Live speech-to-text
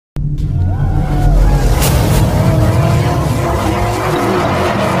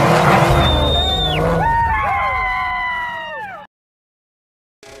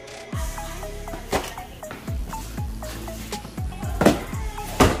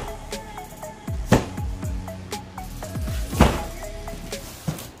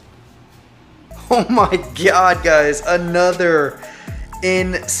Oh my God, guys, another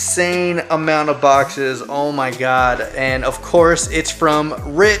insane amount of boxes. Oh my God. And of course it's from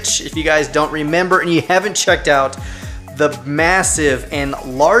Rich. If you guys don't remember and you haven't checked out the massive and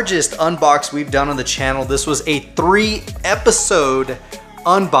largest unbox we've done on the channel, this was a 3-episode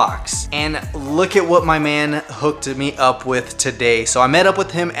unbox, and look at what my man hooked me up with today. So I met up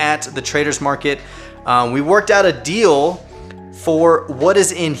with him at the Traders Market. We worked out a deal for what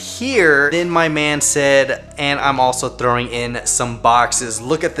is in here. Then my man said, and I'm also throwing in some boxes.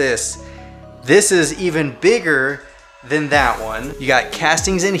 Look at this. This is even bigger than that one. You got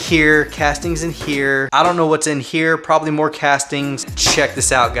castings in here, castings in here. I don't know what's in here, probably more castings. Check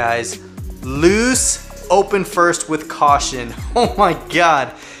this out, guys. Loose, open first with caution. Oh my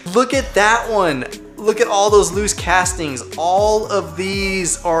God. Look at that one. Look at all those loose castings. All of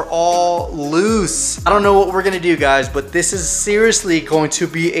these are all loose. I don't know what we're gonna do, guys, but this is seriously going to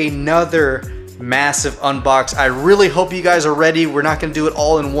be another massive unbox. I really hope you guys are ready. We're not gonna do it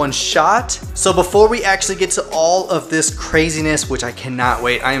all in one shot. So before we actually get to all of this craziness, which I cannot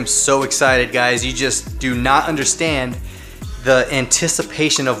wait, I am so excited, guys. You just do not understand the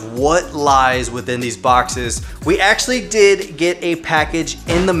anticipation of what lies within these boxes. We actually did get a package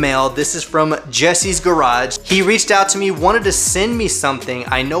in the mail. This is from Jesse's Garage. He reached out to me, wanted to send me something.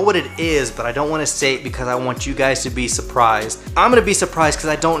 I know what it is, but I don't want to say it because I want you guys to be surprised. I'm gonna be surprised because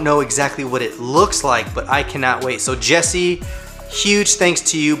I don't know exactly what it looks like, but I cannot wait. So Jesse, huge thanks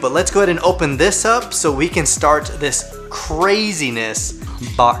to you, but let's go ahead and open this up so we can start this craziness.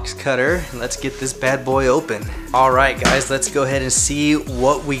 Box cutter, let's get this bad boy open. All right, guys, let's go ahead and see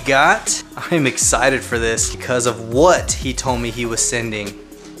what we got. I'm excited for this because of what he told me he was sending.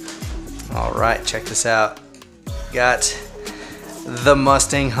 All right, check this out. Got the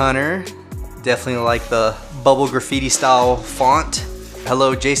Mustang Hunter. Definitely like the bubble graffiti style font.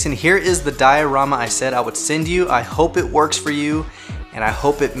 Hello, Jason. Here is the diorama I said I would send you. I hope it works for you, and I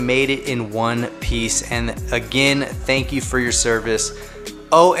hope it made it in one piece. And again, thank you for your service.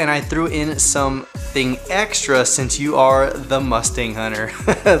 Oh, and I threw in something extra since you are the Mustang Hunter.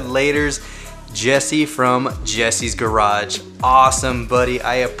 Laters, Jesse from Jesse's Garage. Awesome, buddy.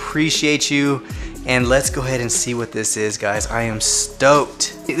 I appreciate you. And let's go ahead and see what this is, guys. I am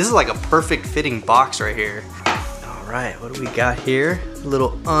stoked. This is like a perfect fitting box right here. All right, what do we got here? A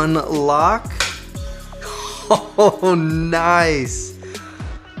little unlock. Oh, nice.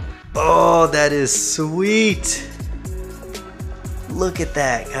 Oh, that is sweet. Look at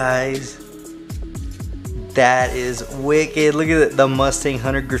that, guys. That is wicked. Look at the Mustang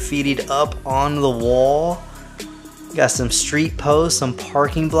Hunter graffitied up on the wall. Got some street posts, some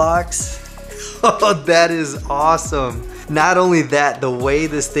parking blocks. Oh, that is awesome. Not only that, the way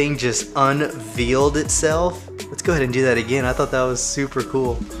this thing just unveiled itself. Let's go ahead and do that again. I thought that was super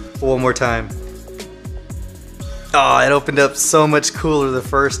cool. One more time. Oh, it opened up so much cooler the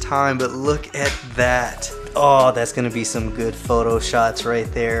first time, but look at that. Oh, that's gonna be some good photo shots right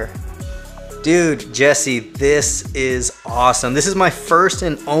there. Dude, Jesse, this is awesome. This is my first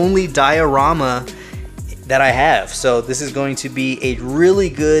and only diorama that I have. So this is going to be a really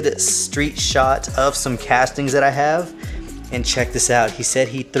good street shot of some castings that I have. And check this out. He said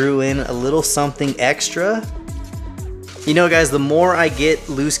he threw in a little something extra. You know, guys, the more I get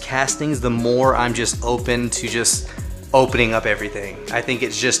loose castings, the more I'm just open to just opening up everything. I think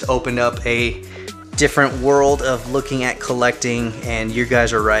it's just opened up a different world of looking at collecting, and you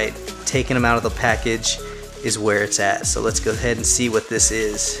guys are right. Taking them out of the package is where it's at. So let's go ahead and see what this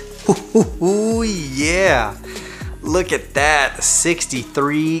is. Ooh, yeah. Look at that,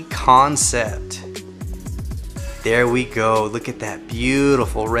 63 concept. There we go. Look at that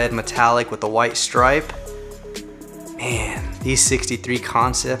beautiful red metallic with the white stripe. Man, these 63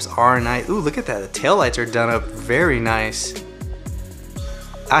 concepts are nice. Ooh, look at that. The taillights are done up very nice.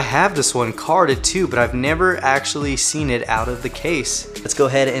 I have this one carded too, but I've never actually seen it out of the case. Let's go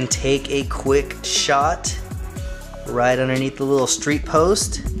ahead and take a quick shot right underneath the little street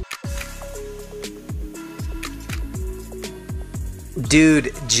post.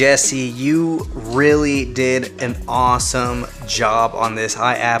 Dude, Jesse, you really did an awesome job on this.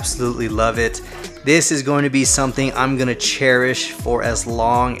 I absolutely love it. This is going to be something I'm gonna cherish for as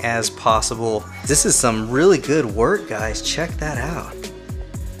long as possible. This is some really good work, guys. Check that out.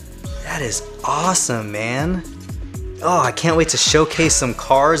 That is awesome, man. Oh, I can't wait to showcase some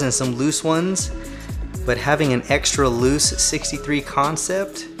cars and some loose ones, but having an extra loose 63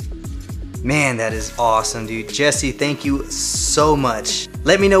 concept, man, that is awesome, dude. Jesse, thank you so much.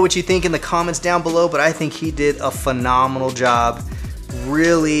 Let me know what you think in the comments down below, but I think he did a phenomenal job.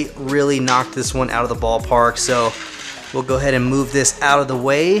 Really, really knocked this one out of the ballpark. So We'll go ahead and move this out of the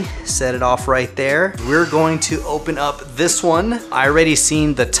way, set it off right there. We're going to open up this one. I already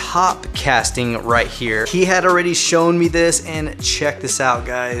seen the top casting right here. He had already shown me this, and check this out,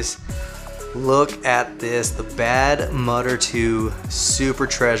 guys. Look at this, the Bad Mutter 2 Super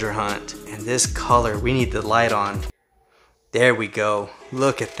Treasure Hunt. And this color, we need the light on. There we go,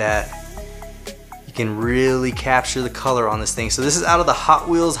 look at that. You can really capture the color on this thing. So this is out of the Hot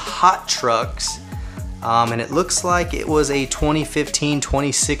Wheels Hot Trucks. And it looks like it was a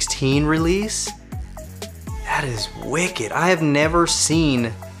 2015-2016 release. That is wicked. I have never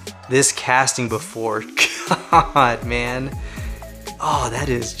seen this casting before. God, man. Oh, that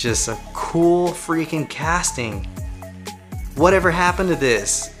is just a cool freaking casting. Whatever happened to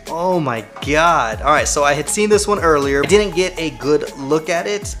this? Oh my God. All right, so I had seen this one earlier. I didn't get a good look at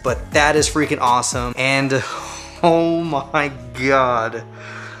it, but that is freaking awesome. And oh my God.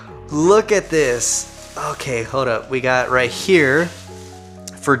 Look at this. Okay, hold up. We got right here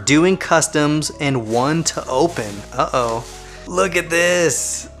for doing customs and one to open. Uh-oh. Look at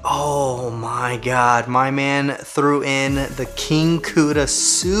this. Oh my God. My man threw in the King Kuda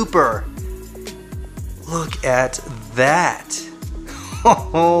Super. Look at that.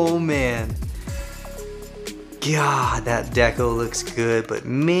 Oh man. God, that deco looks good, but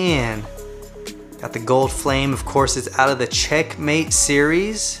man. Got the gold flame. Of course, it's out of the Checkmate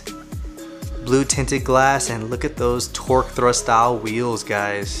series. Blue tinted glass, and look at those torque thrust style wheels,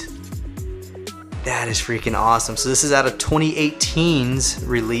 guys. That is freaking awesome. So this is out of 2018's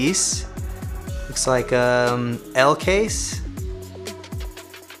release. Looks like L case.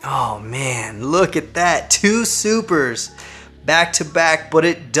 Oh man, look at that. 2 supers back to back, but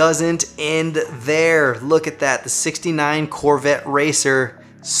it doesn't end there. Look at that, the 69 Corvette Racer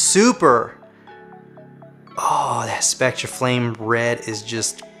Super. Oh, that Spectra Flame red is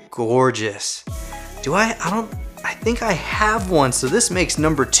just gorgeous. I think I have one, so this makes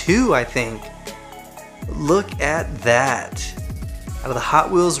number 2, I think. Look at that. Out of the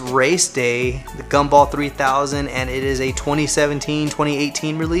Hot Wheels Race Day, the Gumball 3000, and it is a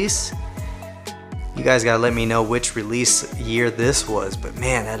 2017-2018 release. You guys gotta let me know which release year this was, but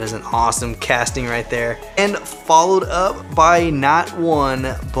man, that is an awesome casting right there. And followed up by not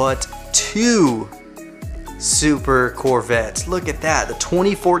 1, but 2 Super Corvettes. Look at that, the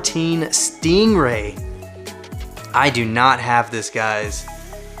 2014 Stingray. I do not have this, guys.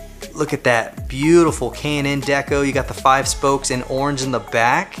 Look at that beautiful K&N deco. You got the 5 spokes in orange in the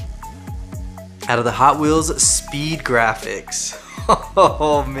back. Out of the Hot Wheels Speed Graphics.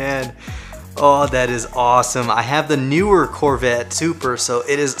 Oh man, oh that is awesome. I have the newer Corvette Super, so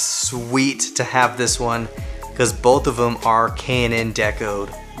it is sweet to have this one because both of them are K&N decoed.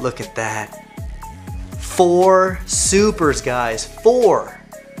 Look at that. 4 supers, guys. 4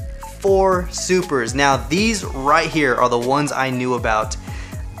 supers. Now these right here are the ones I knew about.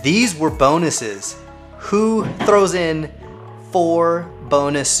 These were bonuses. Who throws in 4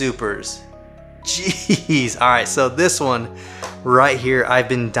 bonus supers? Jeez. All right, so this one right here I've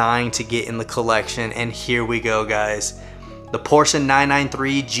been dying to get in the collection, and here we go, guys. The Porsche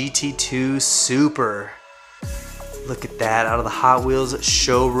 993 GT2 Super. Look at that, out of the Hot Wheels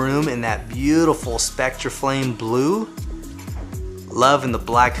showroom in that beautiful Spectra Flame blue. Loving the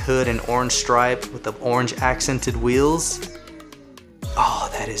black hood and orange stripe with the orange accented wheels. Oh,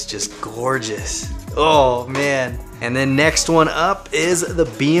 that is just gorgeous. Oh man. And then next one up is the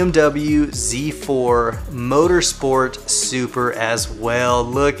BMW Z4 Motorsport Super as well.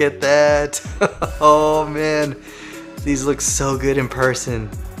 Look at that. Oh man. These look so good in person.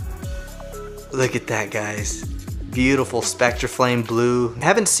 Look at that, guys. Beautiful Spectra Flame blue.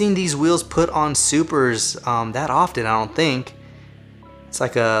 Haven't seen these wheels put on Supers that often, I don't think. It's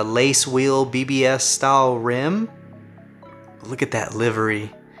like a lace wheel BBS style rim. Look at that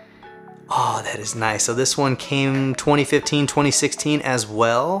livery. Oh, that is nice. So this one came 2015, 2016 as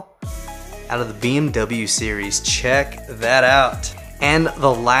well. Out of the BMW series. Check that out. And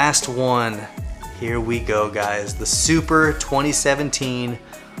the last one. Here we go, guys. The Super 2017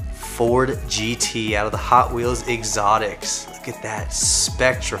 Ford GT out of the Hot Wheels Exotics. Look at that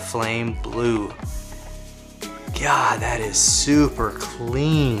Spectra Flame blue. God, that is super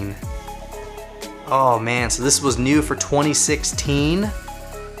clean. Oh man, so this was new for 2016.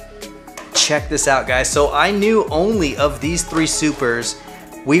 Check this out, guys. So I knew only of these 3 supers.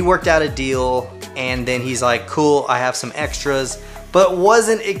 We worked out a deal, and then he's like, cool, I have some extras, but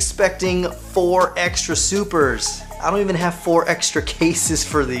wasn't expecting 4 extra supers. I don't even have 4 extra cases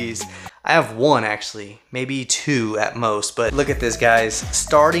for these. I have 1 actually, maybe 2 at most, but look at this, guys.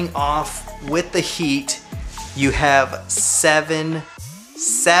 Starting off with the heat, you have 7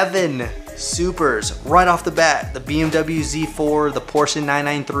 supers right off the bat. The BMW Z4, the Porsche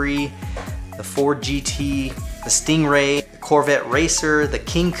 993, the Ford GT, the Stingray, the Corvette Racer, the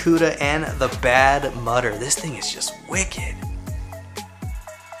King Cuda, and the Bad Mutter. This thing is just wicked.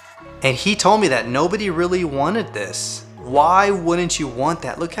 And he told me that nobody really wanted this. Why wouldn't you want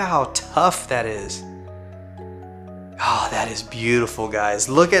that? Look at how tough that is. Oh, that is beautiful, guys.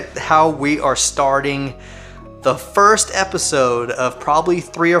 Look at how we are starting the first episode of probably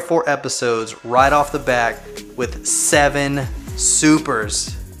 3 or 4 episodes right off the bat with 7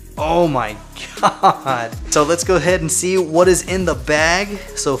 supers. Oh my God. So let's go ahead and see what is in the bag.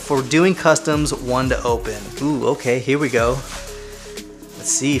 So for doing customs, 1 to open. Ooh, okay, here we go. Let's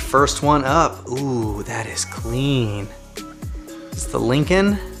see, first one up. Ooh, that is clean. It's the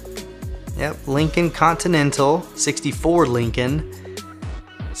Lincoln. Yep, Lincoln Continental, 64 Lincoln.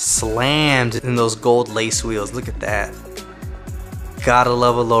 Slammed in those gold lace wheels. Look at that. Gotta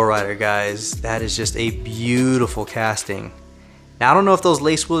love a lowrider, guys. That is just a beautiful casting. Now, I don't know if those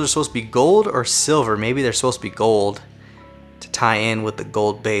lace wheels are supposed to be gold or silver. Maybe they're supposed to be gold to tie in with the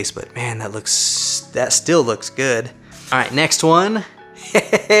gold base, but man, that still looks good. All right, next one.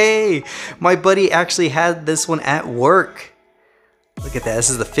 Hey, my buddy actually had this one at work. Look at that. This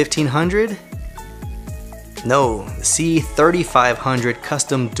is the 1500. No, the C3500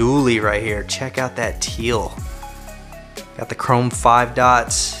 custom dually right here. Check out that teal. Got the chrome 5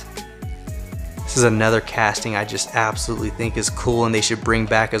 dots. This is another casting I just absolutely think is cool and they should bring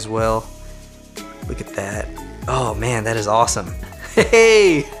back as well. Look at that. Oh man, that is awesome.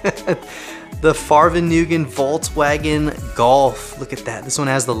 Hey! The Farvenuggen Volkswagen Golf. Look at that. This one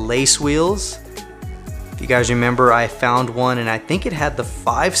has the lace wheels. If you guys remember, I found one and I think it had the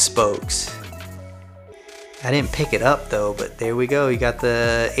 5 spokes. I didn't pick it up though, but there we go. You got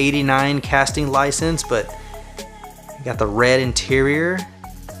the 89 casting license, but you got the red interior.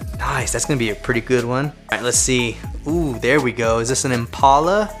 Nice, that's gonna be a pretty good one. All right, let's see. Ooh, there we go. Is this an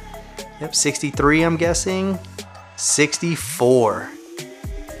Impala? Yep, 63 I'm guessing. 64.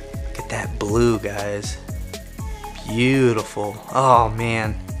 Look at that blue, guys. Beautiful. Oh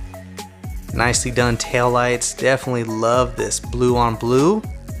man. Nicely done taillights. Definitely love this blue on blue.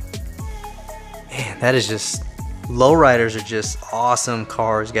 Man, that is just, lowriders are just awesome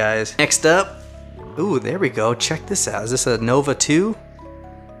cars, guys. Next up, ooh, there we go. Check this out. Is this a Nova 2?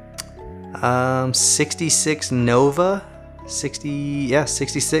 66 Nova?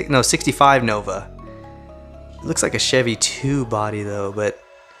 65 Nova. It looks like a Chevy 2 body though, but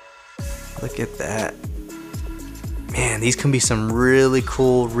look at that. Man, these can be some really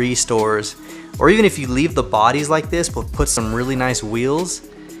cool restores. Or even if you leave the bodies like this, but put some really nice wheels,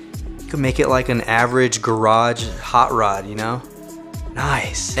 you can make it like an average garage hot rod, you know?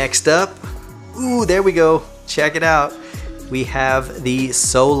 Nice. Next up, ooh, there we go. Check it out. We have the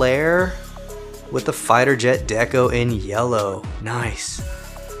Solaire with the fighter jet deco in yellow. Nice.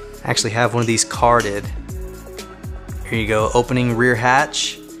 I actually have one of these carded. Here you go, opening rear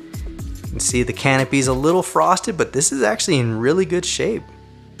hatch. You can see the canopy's a little frosted, but this is actually in really good shape.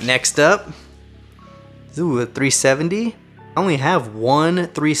 Next up, ooh, a 370. I only have one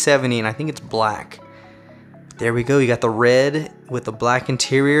 370 and I think it's black. There we go, you got the red with the black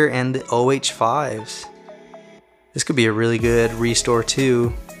interior and the OH5s. This could be a really good restore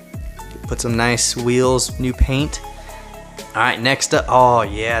too. Put some nice wheels, new paint. All right, next up, oh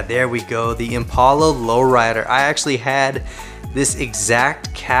yeah, there we go, the Impala Lowrider. I actually had this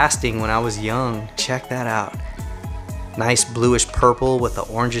exact casting when I was young. Check that out. Nice bluish purple with the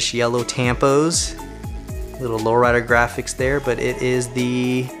orangish yellow tampos. Little lowrider graphics there, but it is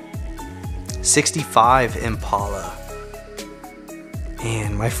the 65 Impala.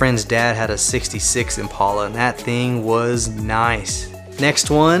 And my friend's dad had a 66 Impala and that thing was nice. Next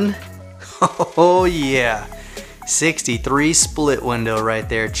one, oh yeah, 63 split window right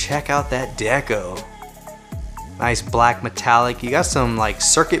there. Check out that deco. Nice black metallic. You got some like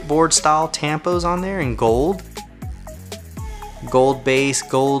circuit board style tampos on there in gold. Gold base,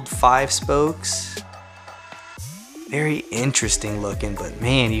 gold 5 spokes. Very interesting looking, but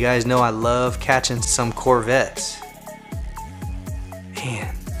man, you guys know I love catching some Corvettes.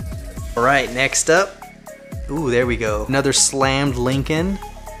 Man. All right, next up. Ooh, there we go. Another slammed Lincoln.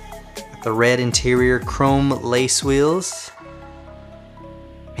 The red interior, chrome lace wheels.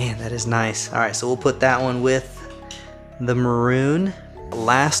 Man, that is nice. All right, so we'll put that one with the maroon.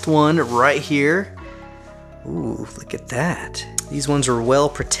 Last one right here. Ooh, look at that. These ones are well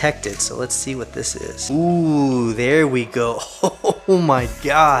protected, so let's see what this is. Ooh, there we go. Oh my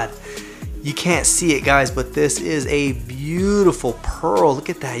God. You can't see it, guys, but this is a beautiful pearl. Look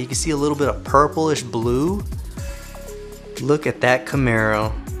at that. You can see a little bit of purplish blue. Look at that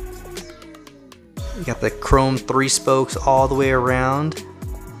Camaro. You got the chrome 3 spokes all the way around.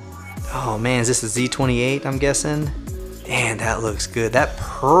 Oh man, is this a Z28, I'm guessing? Man, that looks good. That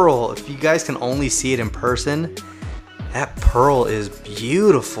pearl, if you guys can only see it in person, that pearl is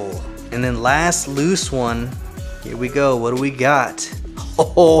beautiful. And then last loose one, here we go. What do we got?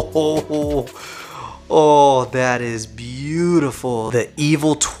 Oh, that is beautiful. The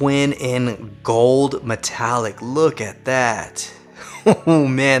Evil Twin in gold metallic. Look at that. Oh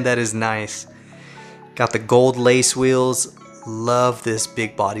man, that is nice. Got the gold lace wheels. Love this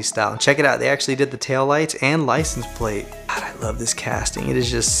big body style. Check it out, they actually did the taillights and license plate. God, I love this casting. It is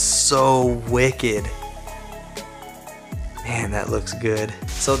just so wicked. Man, that looks good.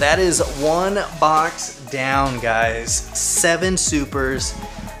 So that is one box down, guys. 7 supers.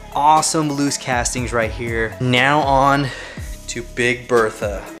 Awesome loose castings right here. Now on to Big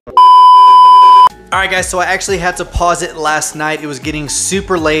Bertha. Alright guys, so I actually had to pause it last night. It was getting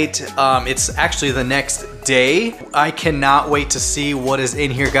super late. It's actually the next day. I cannot wait to see what is in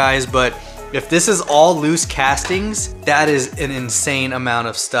here, guys, but if this is all loose castings, that is an insane amount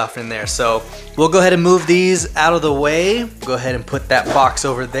of stuff in there. So we'll go ahead and move these out of the way. Go ahead and put that box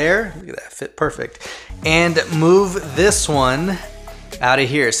over there. Look at that, fit perfect. And move this one out of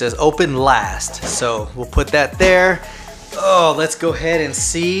here. It says open last. So we'll put that there. Oh, let's go ahead and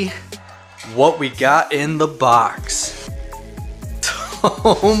see what we got in the box.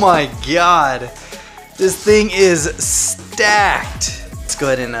 Oh my God. This thing is stacked. Let's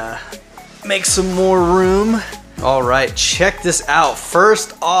go ahead and make some more room. All right, check this out.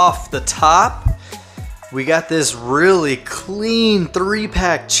 First off the top, we got this really clean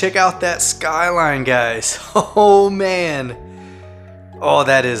 3-pack. Check out that skyline, guys. Oh man. Oh,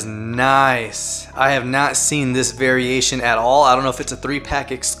 that is nice. I have not seen this variation at all. I don't know if it's a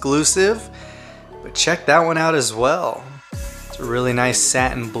 3-pack exclusive, but check that one out as well. It's a really nice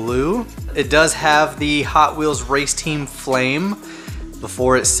satin blue. It does have the Hot Wheels race team flame.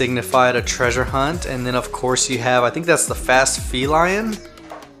 Before it signified a treasure hunt. And then of course you have, I think that's the Fast Feline.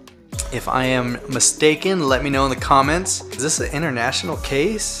 If I am mistaken, let me know in the comments. Is this an international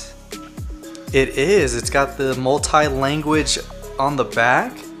case? It is. It's got the multi-language on the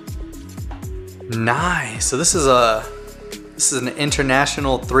back. Nice. So this is an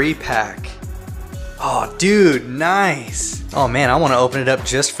international 3-pack. Oh dude, nice. Oh man, I want to open it up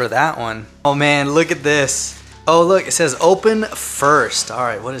just for that one. Oh man, look at this. Oh look, it says open first. All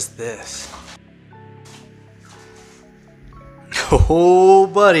right, what is this? Oh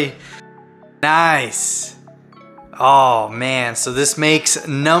buddy, nice. Oh man, so this makes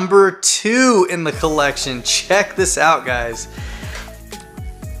number 2 in the collection. Check this out, guys.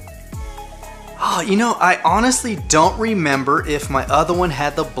 Oh, you know, I honestly don't remember if my other one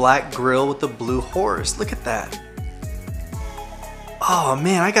had the black grill with the blue horse. Look at that. Oh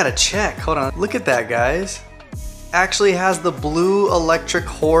man, I gotta check. Hold on, look at that, guys. Actually has the blue electric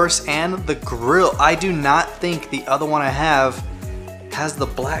horse and the grill. I do not think the other one I have has the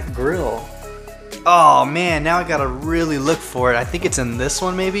black grill. Oh man, now I gotta really look for it. I think it's in this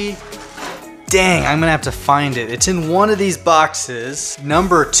one maybe. Dang, I'm gonna have to find it. It's in one of these boxes.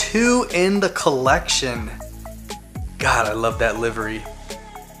 Number 2 in the collection. God, I love that livery.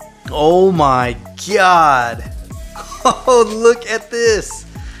 Oh my God. Oh, look at this.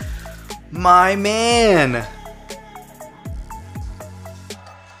 My man.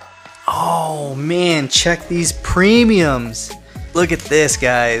 Oh man, check these premiums. Look at this,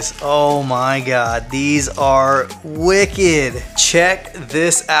 guys. Oh my God, these are wicked. Check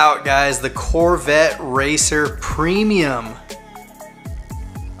this out, guys. The Corvette Racer Premium.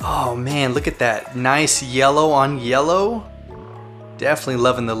 Oh man, look at that. Nice yellow on yellow. Definitely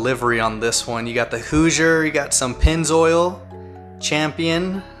loving the livery on this one. You got the Hoosier, you got some Pennzoil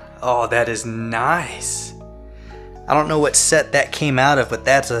Champion. Oh, that is nice. I don't know what set that came out of, but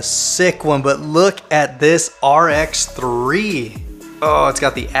that's a sick one. But look at this RX-3. Oh, it's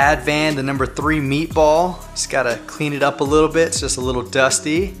got the Advan, the number 3 meatball. Just gotta clean it up a little bit. It's just a little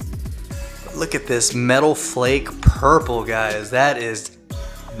dusty. But look at this metal flake purple, guys. That is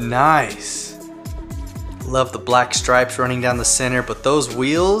nice. Love the black stripes running down the center, but those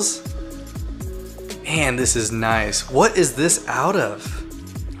wheels, man, this is nice. What is this out of?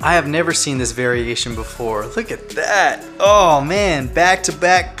 I have never seen this variation before. Look at that. Oh man,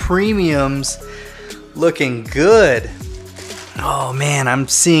 back-to-back premiums looking good. Oh man, I'm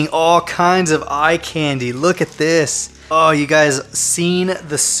seeing all kinds of eye candy. Look at this. Oh, you guys seen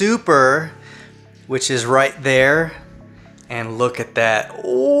the Super, which is right there. And look at that.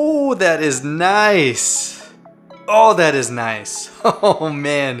 Oh, that is nice. Oh, that is nice. Oh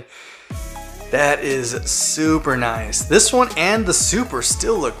man. That is super nice. This one and the Super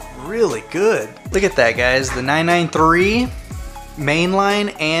still look really good. Look at that, guys. The 993,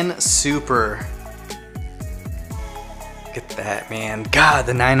 mainline, and Super. Look at that, man. God,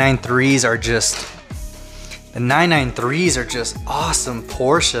 the 993s are just... The 993s are just awesome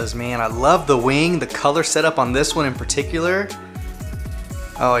Porsches, man. I love the wing, the color setup on this one in particular.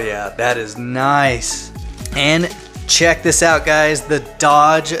 Oh yeah, that is nice. And check this out, guys, the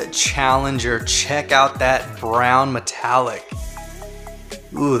Dodge Challenger. Check out that brown metallic.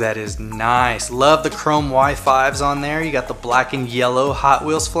 Ooh, that is nice. Love the chrome Y5s on there. You got the black and yellow Hot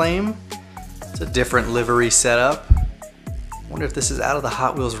Wheels flame. It's a different livery setup. Wonder if this is out of the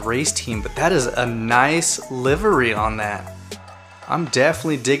Hot Wheels race team, but that is a nice livery on that. I'm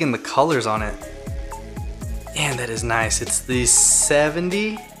definitely digging the colors on it. Man, that is nice. It's the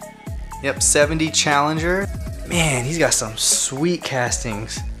 70, yep, 70 Challenger. Man, he's got some sweet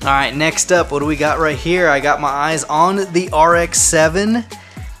castings. All right, next up, what do we got right here? I got my eyes on the RX-7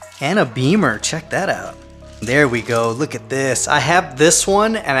 and a Beamer. Check that out. There we go, look at this. I have this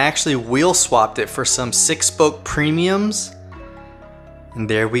one and I actually wheel swapped it for some 6-spoke premiums. And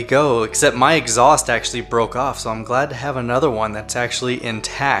there we go, except my exhaust actually broke off, so I'm glad to have another one that's actually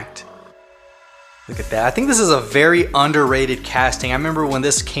intact. Look at that. I think this is a very underrated casting. I remember when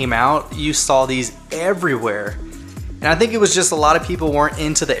this came out, you saw these everywhere. And I think it was just a lot of people weren't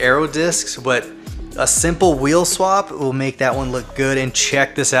into the aero discs, but a simple wheel swap will make that one look good. And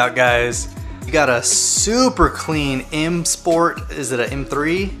check this out, guys. You got a super clean M Sport, is it an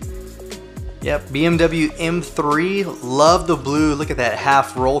M3? Yep, BMW M3. Love the blue. Look at that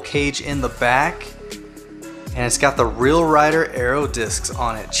half roll cage in the back. And it's got the Real Rider aero discs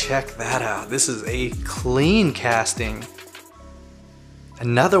on it. Check that out. This is a clean casting.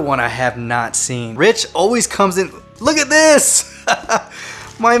 Another one I have not seen. Rich always comes in. Look at this!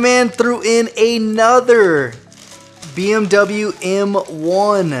 My man threw in another BMW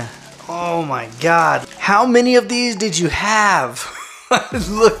M1. Oh my God. How many of these did you have?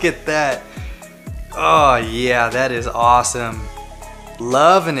 Look at that. Oh yeah, that is awesome.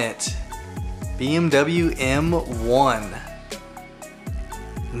 Loving it. BMW M1.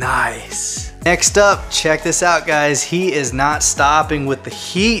 Nice. Next up, check this out, guys. He is not stopping with the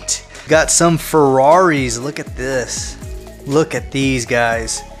heat. Got some Ferraris. Look at this. Look at these,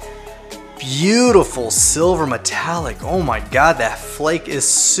 guys. Beautiful silver metallic. Oh my God, that flake is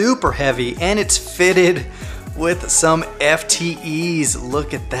super heavy and it's fitted with some FTEs.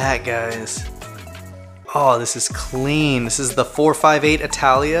 Look at that, guys. Oh, this is clean. This is the 458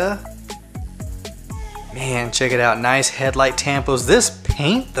 Italia. Man, check it out. Nice headlight tampos. This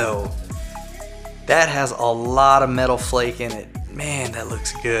paint, though, that has a lot of metal flake in it. Man, that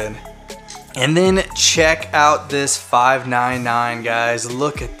looks good. And then check out this 599, guys.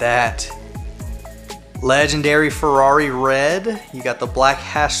 Look at that. Legendary Ferrari red. You got the black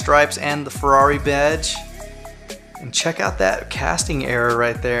hash stripes and the Ferrari badge. And check out that casting error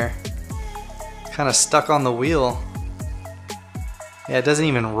right there. Kind of stuck on the wheel. Yeah, it doesn't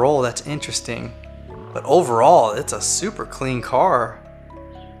even roll. That's interesting. But overall, it's a super clean car.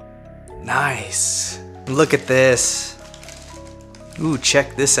 Nice. Look at this. Ooh,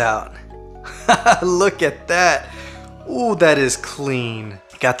 check this out. Look at that. Ooh, that is clean.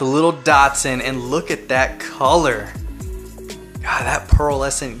 Got the little Datsun, and look at that color. God, that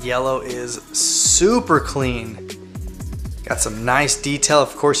pearlescent yellow is super clean. Got some nice detail.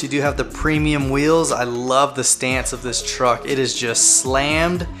 Of course, you do have the premium wheels. I love the stance of this truck. It is just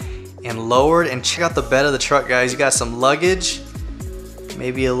slammed and lowered. And check out the bed of the truck, guys. You got some luggage,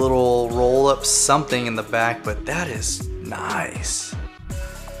 maybe a little roll up something in the back, but that is nice.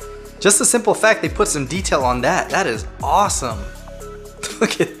 Just the simple fact they put some detail on that, that is awesome.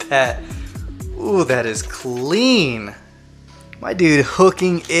 Look at that. Ooh, that is clean. My dude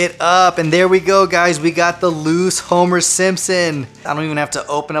hooking it up. And there we go, guys. We got the loose Homer Simpson. I don't even have to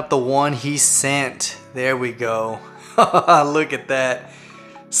open up the one he sent. There we go. Look at that.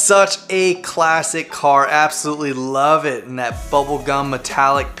 Such a classic car. Absolutely love it. And that bubblegum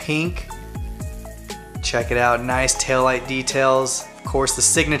metallic pink. Check it out. Nice taillight details. Of course, the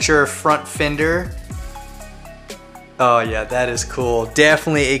signature front fender. Oh yeah, that is cool.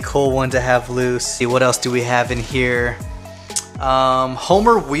 Definitely a cool one to have loose. See, what else do we have in here?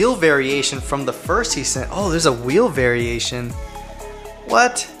 Homer wheel variation from the first he sent. Oh, there's a wheel variation.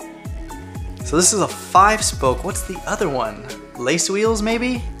 What? So this is a 5-spoke. What's the other one? Lace wheels,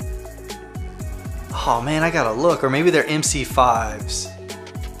 maybe? Oh man, I gotta look. Or maybe they're MC5s.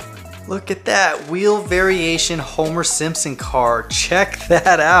 Look at that. Wheel variation Homer Simpson car. Check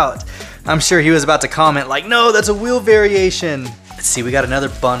that out. I'm sure he was about to comment like, no, that's a wheel variation. Let's see, we got another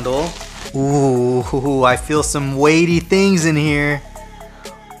bundle. Ooh, I feel some weighty things in here.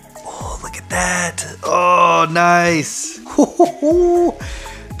 Oh, look at that. Oh, nice.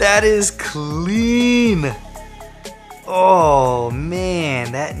 That is clean. Oh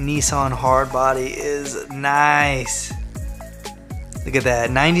man, that Nissan hardbody is nice. Look at that,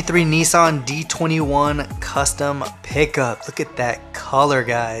 93 Nissan D21 custom pickup. Look at that color,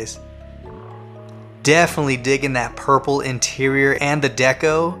 guys. Definitely digging that purple interior and the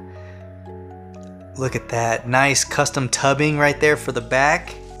deco. Look at that, nice custom tubbing right there for the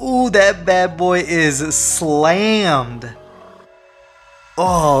back. Ooh, that bad boy is slammed.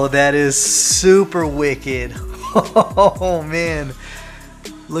 Oh, that is super wicked. Oh man,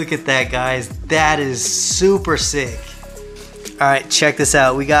 look at that, guys. That is super sick. All right, check this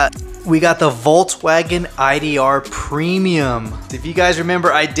out. We got the Volkswagen IDR Premium. If you guys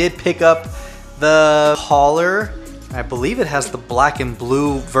remember, I did pick up the hauler. I believe it has the black and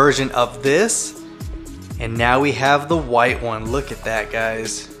blue version of this. And now we have the white one. Look at that,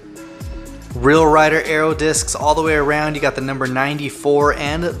 guys. Real Rider aero discs all the way around. You got the number 94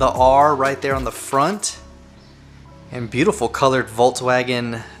 and the R right there on the front. And beautiful colored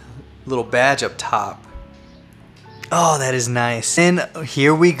Volkswagen little badge up top. Oh, that is nice. And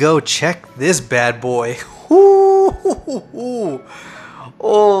here we go. Check this bad boy. Ooh.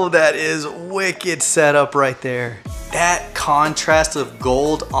 Oh, that is wicked setup right there. That contrast of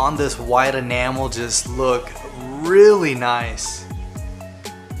gold on this white enamel just look really nice.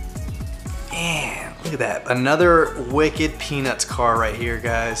 Man, look at that. Another wicked Peanuts car right here,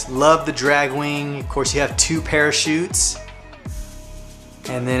 guys. Love the drag wing. Of course, you have 2 parachutes.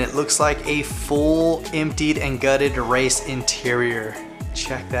 And then it looks like a full emptied and gutted race interior.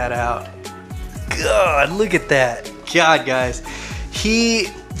 Check that out. God, look at that. God, guys. He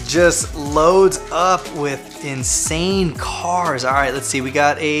just loads up with insane cars. All right, let's see. We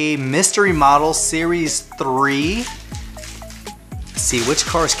got a mystery model series 3. Let's see which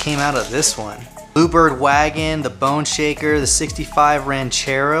cars came out of this one. Bluebird Wagon, the Bone Shaker, the 65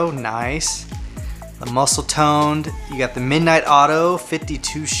 Ranchero, nice. The Muscle Toned, you got the Midnight Auto,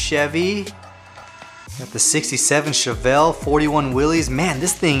 52 Chevy. You got the 67 Chevelle, 41 Willys. Man,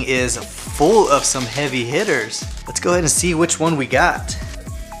 this thing is full of some heavy hitters. Let's go ahead and see which one we got.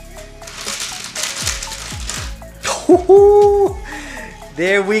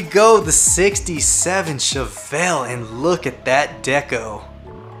 There we go, the 67 Chevelle, and look at that deco.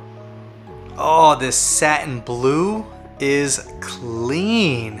 Oh, this satin blue is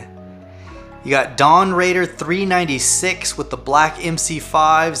clean. You got Dawn Raider 396 with the black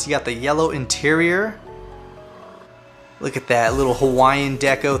MC5s. You got the yellow interior. Look at that little Hawaiian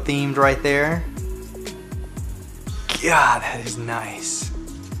deco themed right there. God, that is nice.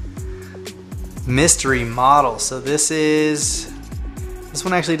 Mystery model. So this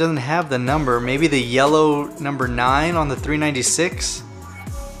one actually doesn't have the number. Maybe the yellow number 9 on the 396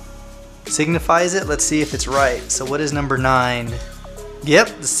 signifies it. Let's see if it's right. So what is number 9?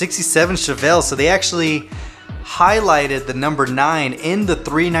 Yep, the 67 Chevelle. So they actually highlighted the number 9 in the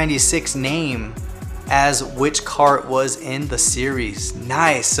 396 name as which car it was in the series.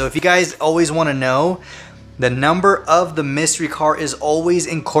 Nice. So if you guys always want to know, the number of the mystery car is always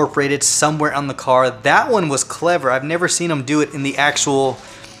incorporated somewhere on the car. That one was clever. I've never seen them do it in the actual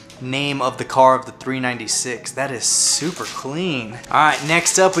name of the car of the 396. That is super clean. All right,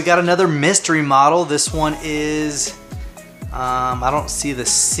 next up we got another mystery model. This one is I don't see the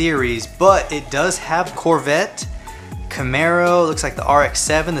series, but it does have Corvette, Camaro, looks like the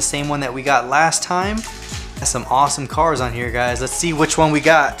RX-7, the same one that we got last time. Got some awesome cars on here, guys. Let's see which one we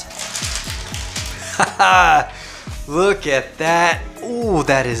got. Look at that. Ooh,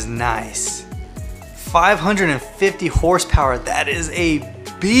 that is nice. 550 horsepower. That is a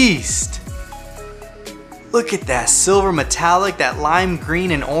beast. Look at that silver metallic. That lime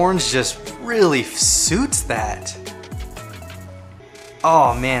green and orange just really suits that.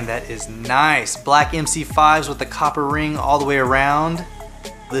 Oh man, that is nice. Black MC5s with the copper ring all the way around.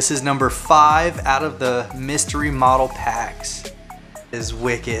 This is number 5 out of the mystery model packs. It is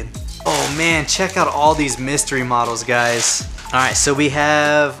wicked. Oh man, check out all these mystery models, guys. All right, so we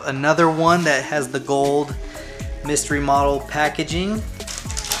have another one that has the gold mystery model packaging.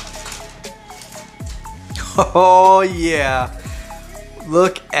 Oh yeah,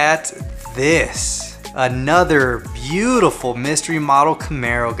 look at this. Another beautiful mystery model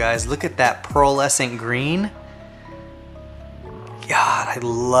Camaro, guys. Look at that pearlescent green. God, I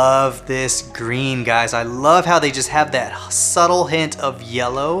love this green, guys. I love how they just have that subtle hint of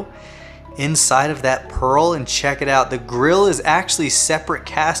yellow inside of that pearl. And check it out, the grille is actually separate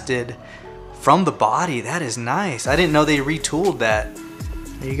casted from the body. That is nice. I didn't know they retooled that.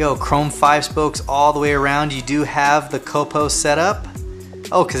 There you go, chrome 5 spokes all the way around. You do have the Copo setup.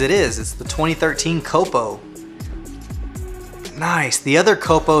 Oh, because it's the 2013 Copo. Nice, the other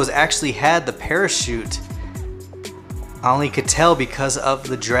Copos actually had the parachute. I only could tell because of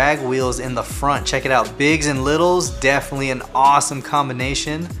the drag wheels in the front. Check it out, bigs and littles, definitely an awesome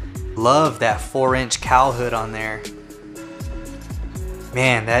combination. Love that 4-inch cowl hood on there.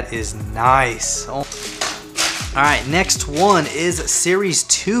 Man, that is nice. Oh. All right, next one is Series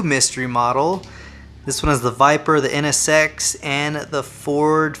 2 mystery model. This one has the Viper, the NSX, and the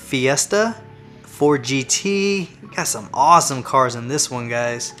Ford Fiesta, Ford GT. We got some awesome cars in this one,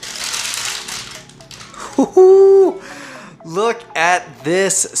 guys. Look at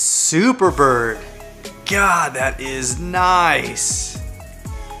this Superbird. God, that is nice.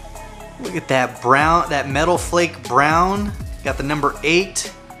 Look at that brown, that metal flake brown. Got the number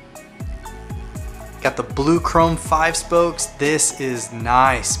 8. Got the blue chrome 5 spokes. This is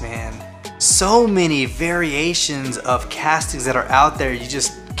nice, man. So many variations of castings that are out there. You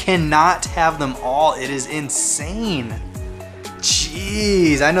just cannot have them all. It is insane.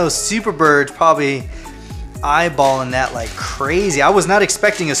 Jeez, I know Superbird's probably eyeballing that like crazy. I was not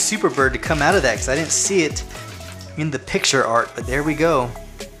expecting a Superbird to come out of that because I didn't see it in the picture art, but there we go.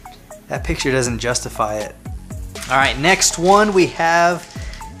 That picture doesn't justify it. All right, next one we have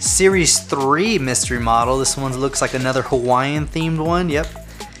Series 3 mystery model. This one looks like another Hawaiian themed one. Yep.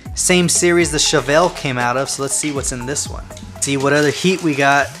 Same series the Chevelle came out of, so let's see what's in this one. See what other heat we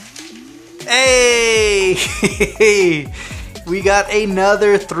got. Hey! We got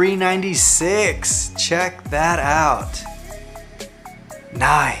another 396. Check that out.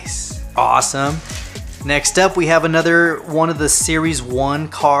 Nice. Awesome. Next up, we have another one of the Series 1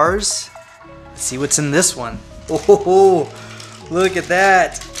 cars. Let's see what's in this one. Oh, look at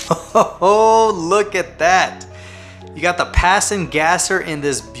that. Oh, look at that. You got the pass and gasser in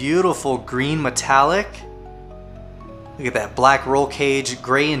this beautiful green metallic. Look at that black roll cage,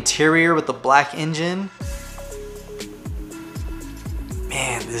 gray interior with the black engine.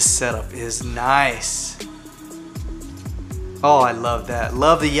 Man, this setup is nice. Oh, I love that.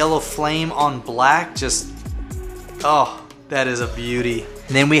 Love the yellow flame on black. Just, oh, that is a beauty.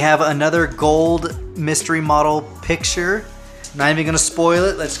 And then we have another gold mystery model picture. Not even gonna spoil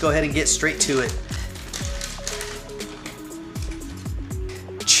it. Let's go ahead and get straight to it.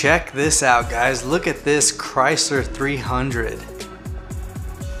 Check this out, guys. Look at this Chrysler 300.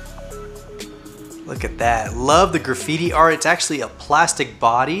 Look at that. Love the graffiti art. It's actually a plastic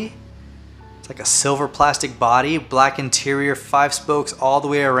body. It's like a silver plastic body, black interior, 5 spokes all the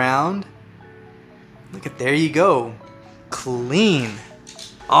way around. Look at, there you go. Clean.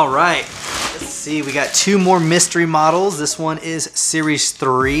 All right, let's see. We got 2 more mystery models. This one is Series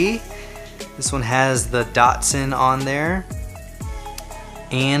 3. This one has the Datsun on there.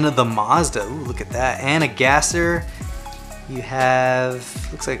 And the Mazda. Ooh, look at that. And a gasser. You have,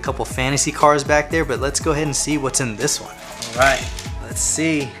 looks like a couple fantasy cars back there, but let's go ahead and see what's in this one. All right, let's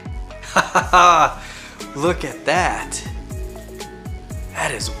see. Look at that.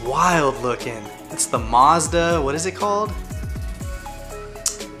 That is wild looking. It's the Mazda, what is it called?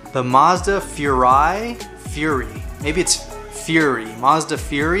 The Mazda Fury? Maybe it's Fury. Mazda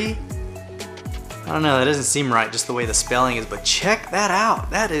Fury? I don't know, that doesn't seem right, just the way the spelling is, but check that out.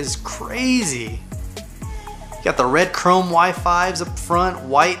 That is crazy. You got the red chrome Y5s up front,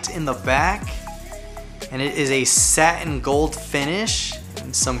 white in the back, and it is a satin gold finish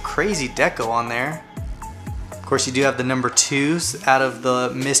and some crazy deco on there. Of course, you do have the number 2s out of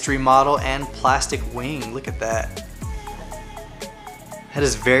the mystery model and plastic wing. Look at that. That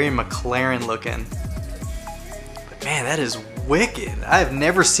is very McLaren looking. But man, that is wicked. I have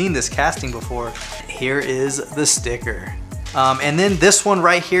never seen this casting before. Here is the sticker. And then this one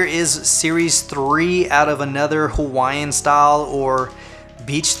right here is Series 3 out of another Hawaiian style or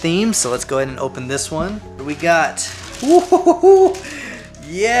beach theme. So let's go ahead and open this one. What do we got? Woo-hoo-hoo-hoo.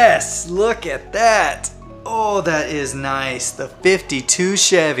 Yes, look at that. Oh, that is nice. The 52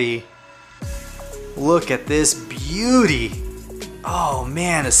 Chevy. Look at this beauty. Oh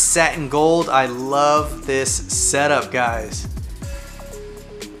man, a satin gold. I love this setup, guys.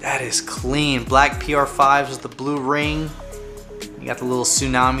 That is clean. Black PR5s with the blue ring. You got the little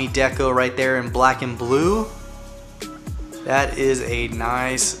tsunami deco right there in black and blue. That is a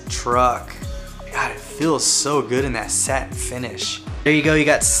nice truck. God, it feels so good in that satin finish. There you go, you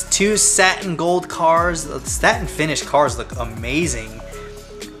got 2 satin gold cars. The satin finish cars look amazing.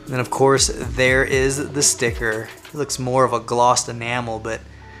 And then of course, there is the sticker. It looks more of a glossed enamel, but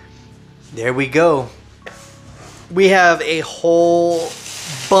there we go. We have a whole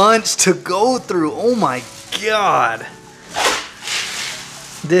bunch to go through. Oh my God.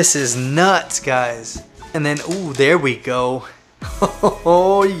 This is nuts, guys. And then, ooh, there we go.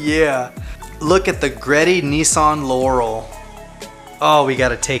 Oh yeah. Look at the Gretty Nissan Laurel. Oh, we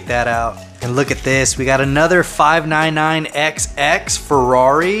gotta take that out. And look at this, we got another 599XX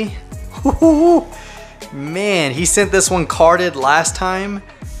Ferrari. Man, he sent this one carded last time.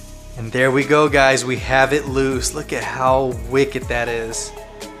 And there we go, guys, we have it loose. Look at how wicked that is.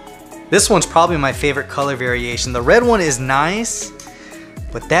 This one's probably my favorite color variation. The red one is nice,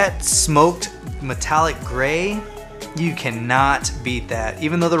 but that smoked metallic gray, you cannot beat that.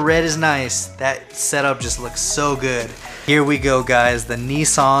 Even though the red is nice, that setup just looks so good. Here we go, guys, the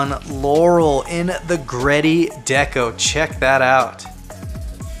Nissan Laurel in the Gretty Deco. Check that out.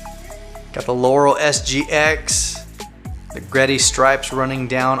 Got the Laurel SGX, the Gretty stripes running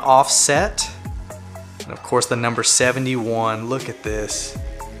down offset, and of course the number 71. Look at this.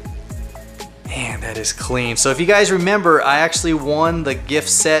 Man, that is clean. So if you guys remember, I actually won the gift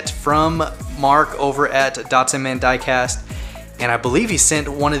set from Mark over at Datsunman Diecast, and I believe he sent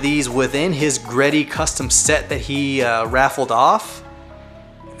one of these within his Gretty custom set that he raffled off.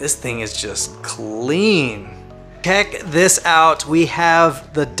 This thing is just clean. Check this out. We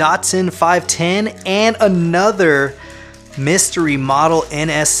have the Datsun 510 and another mystery model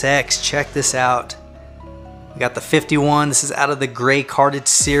NSX. Check this out. We got the 51. This is out of the gray carded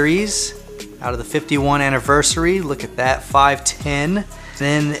series, out of the 51 anniversary. Look at that, 510.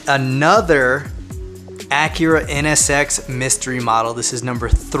 Then another Acura NSX mystery model. This is number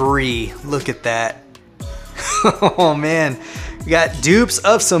 3. Look at that. Oh man, we got dupes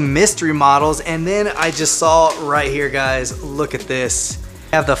of some mystery models, and then I just saw right here, guys, look at this.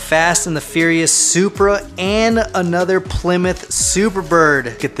 We have the Fast and the Furious Supra and another Plymouth Superbird.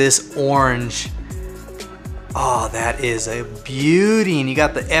 Look at this orange. Oh, that is a beauty. And you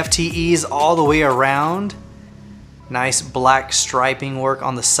got the FTEs all the way around. Nice black striping work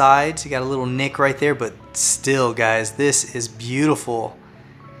on the sides. You got a little nick right there, but still, guys, this is beautiful.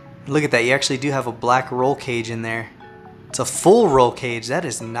 Look at that, you actually do have a black roll cage in there. It's a full roll cage, that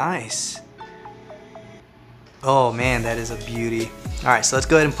is nice. Oh man, that is a beauty. All right, so let's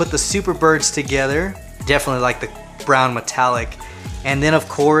go ahead and put the Superbirds together. Definitely like the brown metallic. And then of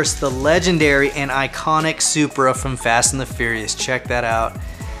course, the legendary and iconic Supra from Fast and the Furious. Check that out.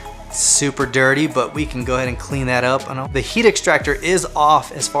 Super dirty, but we can go ahead and clean that up. I know the heat extractor is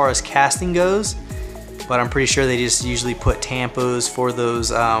off as far as casting goes, but I'm pretty sure they just usually put tampos for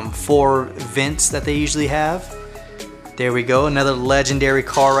those 4 vents that they usually have. There we go, another legendary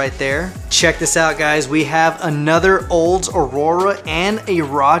car right there. Check this out, guys. We have another Olds Aurora and a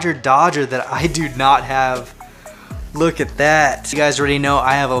Roger Dodger that I do not have. Look at that. You guys already know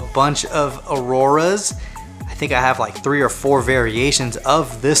I have a bunch of Auroras. I think I have like 3 or 4 variations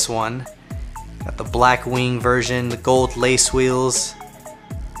of this one. Got the black wing version, the gold lace wheels.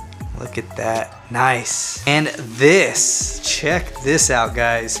 Look at that, nice. And this, check this out,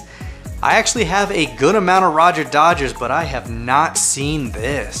 guys. I actually have a good amount of Roger Dodgers, but I have not seen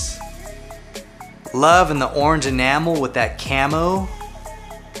this. Love in the orange enamel with that camo.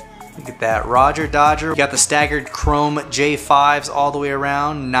 Look at that, Roger Dodger. You got the staggered chrome J5s all the way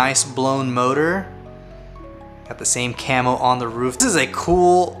around. Nice blown motor. Got the same camo on the roof. This is a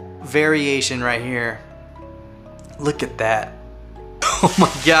cool variation right here. Look at that. Oh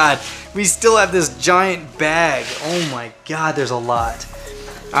my God, we still have this giant bag. Oh my God, there's a lot.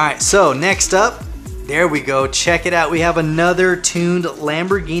 All right, so next up, there we go, check it out. We have another tuned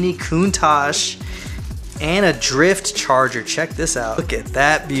Lamborghini Countach and a drift charger. Check this out. Look at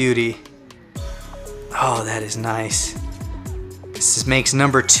that beauty. Oh, that is nice. This makes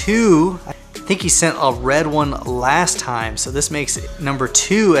number 2. I think he sent a red one last time, so this makes it number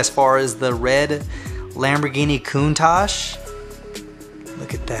 2 as far as the red Lamborghini Countach.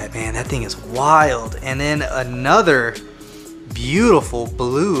 Look at that, man, that thing is wild. And then another beautiful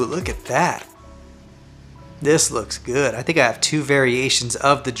blue, look at that. This looks good. I think I have 2 variations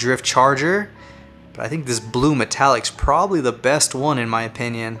of the drift charger, but I think this blue metallic's probably the best one in my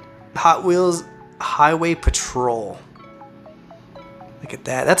opinion. Hot Wheels Highway Patrol. Look at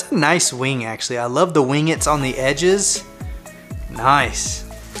that. That's a nice wing, actually. I love the wingets on the edges. Nice.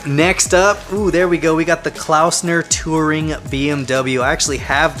 Next up, ooh, there we go. We got the Klausner Touring BMW. I actually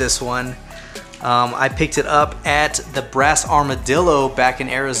have this one. I picked it up at the Brass Armadillo back in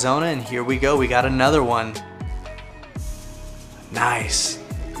Arizona, and here we go. We got another one. Nice.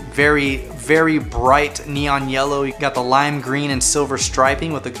 Very, very bright neon yellow. You got the lime green and silver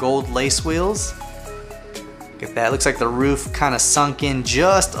striping with the gold lace wheels. Look at that. Looks like the roof kind of sunk in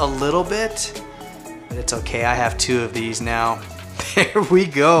just a little bit, but it's okay. I have 2 of these now. There we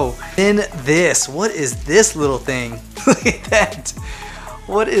go. Then this, what is this little thing? Look at that.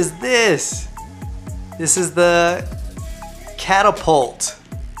 What is this? This is the catapult.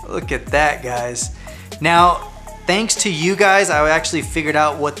 Look at that, guys. Now, thanks to you guys, I actually figured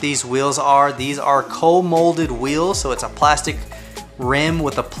out what these wheels are. These are co-molded wheels, so it's a plastic rim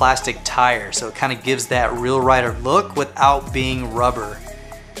with a plastic tire. So it kind of gives that Real Rider look without being rubber.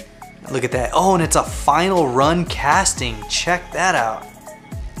 Look at that. Oh, and it's a final run casting. Check that out.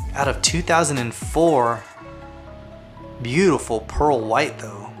 Out of 2004. Beautiful pearl white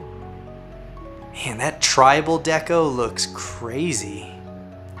though. Man, that tribal deco looks crazy.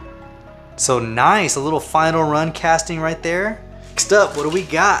 So nice, a little final run casting right there. Next up, what do we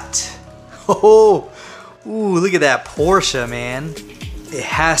got? Oh, ooh, look at that Porsche, man. It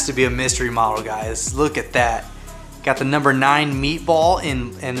has to be a mystery model, guys. Look at that. Got the number 9 meatball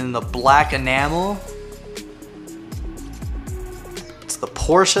and in the black enamel. It's the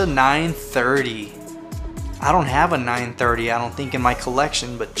Porsche 930. I don't have a 930, I don't think, in my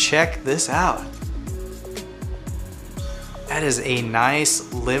collection, but check this out. That is a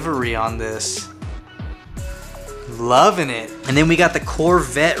nice livery on this. Loving it. And then we got the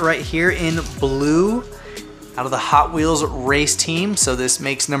Corvette right here in blue out of the Hot Wheels race team. So this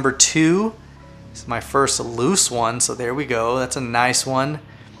makes number 2. This is my first loose one, so there we go. That's a nice one.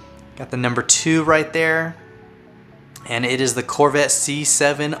 Got the number 2 right there. And it is the Corvette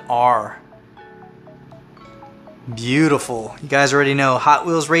C7R. Beautiful. You guys already know Hot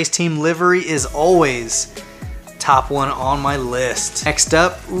Wheels race team livery is always top one on my list. Next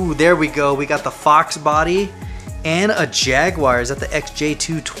up, ooh, there we go. We got the Fox body and a Jaguar. Is that the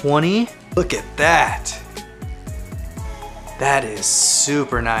XJ220? Look at that. That is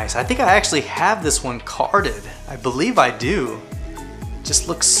super nice. I think I actually have this one carded. I believe I do. Just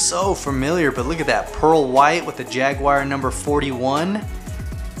looks so familiar, but look at that. Pearl white with the Jaguar number 41.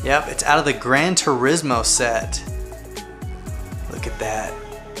 Yep, it's out of the Gran Turismo set. Look at that.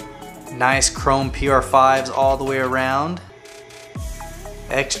 Nice chrome PR5s all the way around.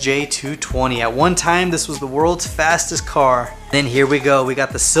 XJ220. At one time, this was the world's fastest car. Then here we go. We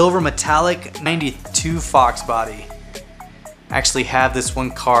got the silver metallic 92 Fox body. I actually have this one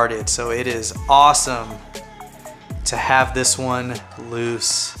carded, so it is awesome to have this one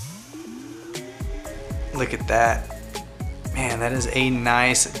loose. Look at that. Man, that is a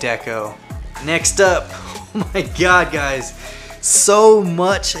nice deco. Next up, oh my God, guys. So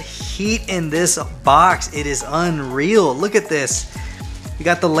much heat in this box. It is unreal. Look at this. We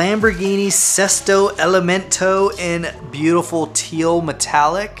got the Lamborghini Sesto Elemento in beautiful teal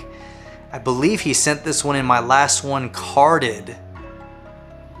metallic. I believe he sent this one in my last one carded.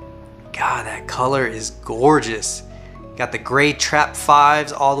 God, that color is gorgeous. Got the gray trap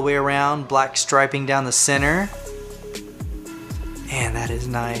 5s all the way around, black striping down the center. Man, that is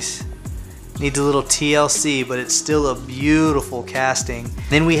nice. Needs a little TLC, but it's still a beautiful casting.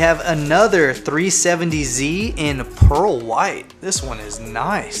 Then we have another 370Z in pearl white. This one is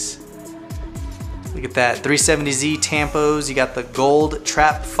nice. Look at that, 370Z tampos. You got the gold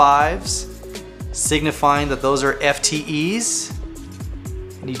trap 5s, signifying that those are FTEs.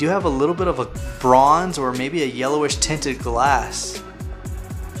 And you do have a little bit of a bronze or maybe a yellowish tinted glass.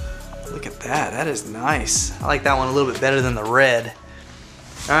 Look at that, that is nice. I like that one a little bit better than the red.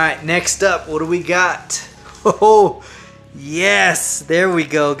 All right, next up, what do we got? Oh, yes, there we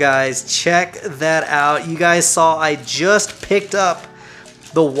go, guys. Check that out. You guys saw I just picked up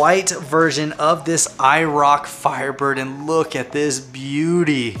the white version of this IROC Firebird, and look at this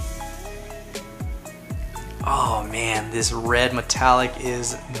beauty. Oh man, this red metallic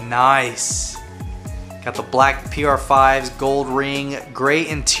is nice. Got the black PR5s, gold ring, gray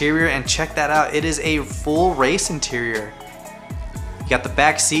interior, and check that out. It is a full race interior. You got the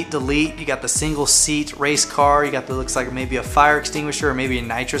back seat delete, you got the single seat race car, you got the, looks like maybe a fire extinguisher or maybe a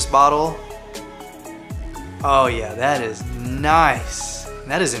nitrous bottle. Oh yeah, that is nice.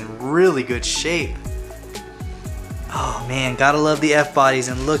 That is in really good shape. Oh man, gotta love the F-bodies,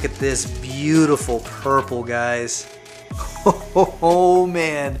 and look at this beautiful purple, guys. Oh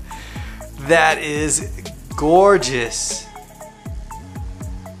man, that is gorgeous.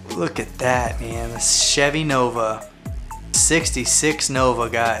 Look at that, man, the Chevy Nova. 66 Nova,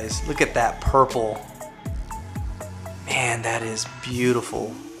 guys. Look at that purple. Man, that is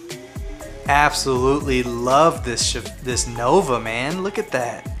beautiful. Absolutely love this Nova, man. Look at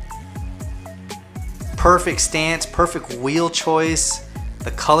that. Perfect stance, perfect wheel choice.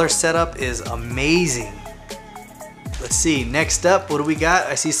 The color setup is amazing. Let's see, next up, what do we got?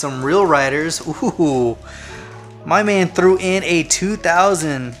 I see some Real Riders. Ooh, my man threw in a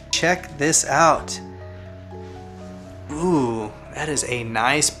 2000. Check this out. Ooh, that is a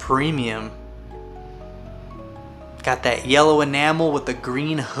nice premium. Got that yellow enamel with the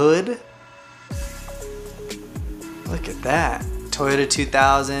green hood. Look at that. Toyota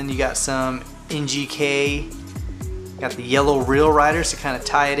 2000. You got some NGK. Got the yellow rail riders to kind of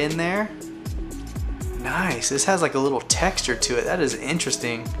tie it in there. Nice. This has like a little texture to it. That is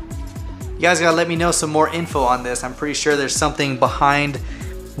interesting. You guys gotta let me know some more info on this. I'm pretty sure there's something behind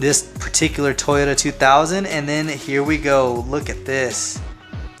this particular Toyota 2000. And then here we go. Look at this.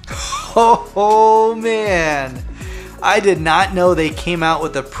 Oh man. I did not know they came out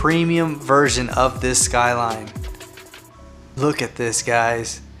with a premium version of this Skyline. Look at this,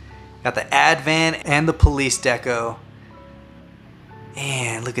 guys. Got the Advan and the police deco.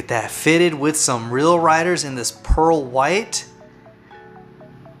 And look at that, fitted with some real riders in this pearl white.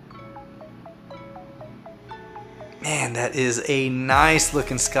 Man, that is a nice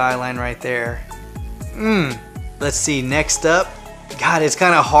looking Skyline right there. Let's see, next up. God, it's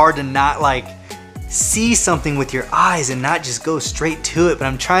kind of hard to not like see something with your eyes and not just go straight to it, but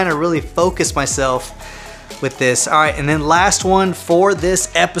I'm trying to really focus myself with this. All right, and then last one for this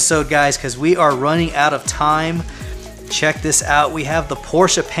episode, guys, because we are running out of time. Check this out. We have the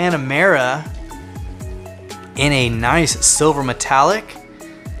Porsche Panamera in a nice silver metallic.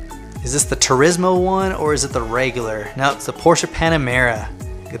 Is this the Turismo one or is it the regular? No, it's the Porsche Panamera.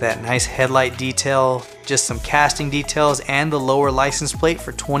 Look at that nice headlight detail, just some casting details, and the lower license plate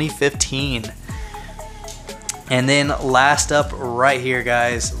for 2015. And then last up right here,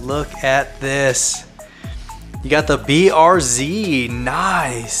 guys, look at this. You got the BRZ,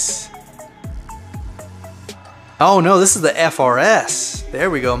 nice. Oh no, this is the FRS. There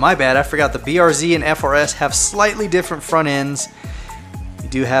we go, my bad, I forgot the BRZ and FRS have slightly different front ends. You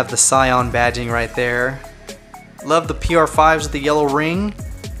do have the Scion badging right there. Love the PR5s with the yellow ring.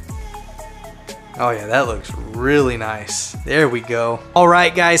 Oh yeah, that looks really nice. There we go. All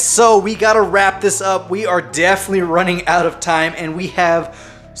right, guys, so we gotta wrap this up. We are definitely running out of time and we have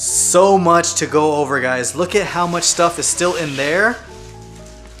so much to go over, guys. Look at how much stuff is still in there.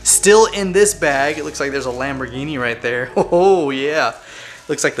 Still in this bag. It looks like there's a Lamborghini right there. Oh yeah.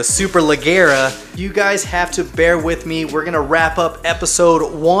 Looks like the Super Leggera. You guys have to bear with me. We're gonna wrap up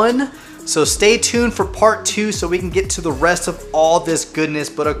episode 1. So stay tuned for part 2 so we can get to the rest of all this goodness.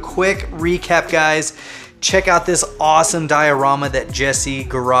 But a quick recap, guys. Check out this awesome diorama that Jesse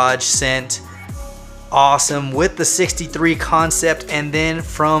Garage sent. Awesome, with the 63 concept. And then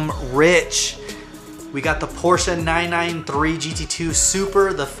from Rich, we got the Porsche 993 GT2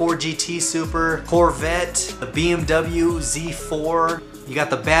 Super, the 4GT Super, Corvette, the BMW Z4. You got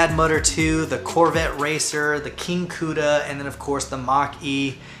the Bad Mutter 2, the Corvette Racer, the King Cuda, and then of course the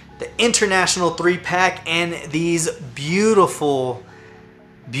Mach-E, the International 3-pack, and these beautiful,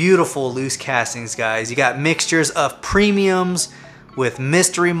 beautiful loose castings, guys. You got mixtures of premiums with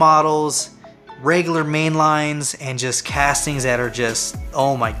mystery models, regular main lines, and just castings that are just,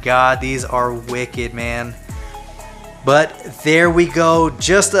 oh my god, these are wicked, man. But there we go,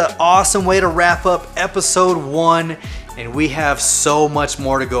 just an awesome way to wrap up episode 1. And we have so much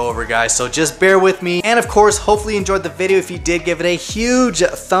more to go over, guys, so just bear with me. And of course, hopefully you enjoyed the video. If you did, give it a huge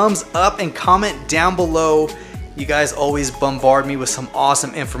thumbs up and comment down below. You guys always bombard me with some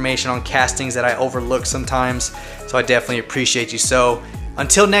awesome information on castings that I overlook sometimes, so I definitely appreciate you. So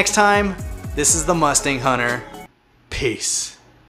until next time, this is the Mustang Hunter. Peace.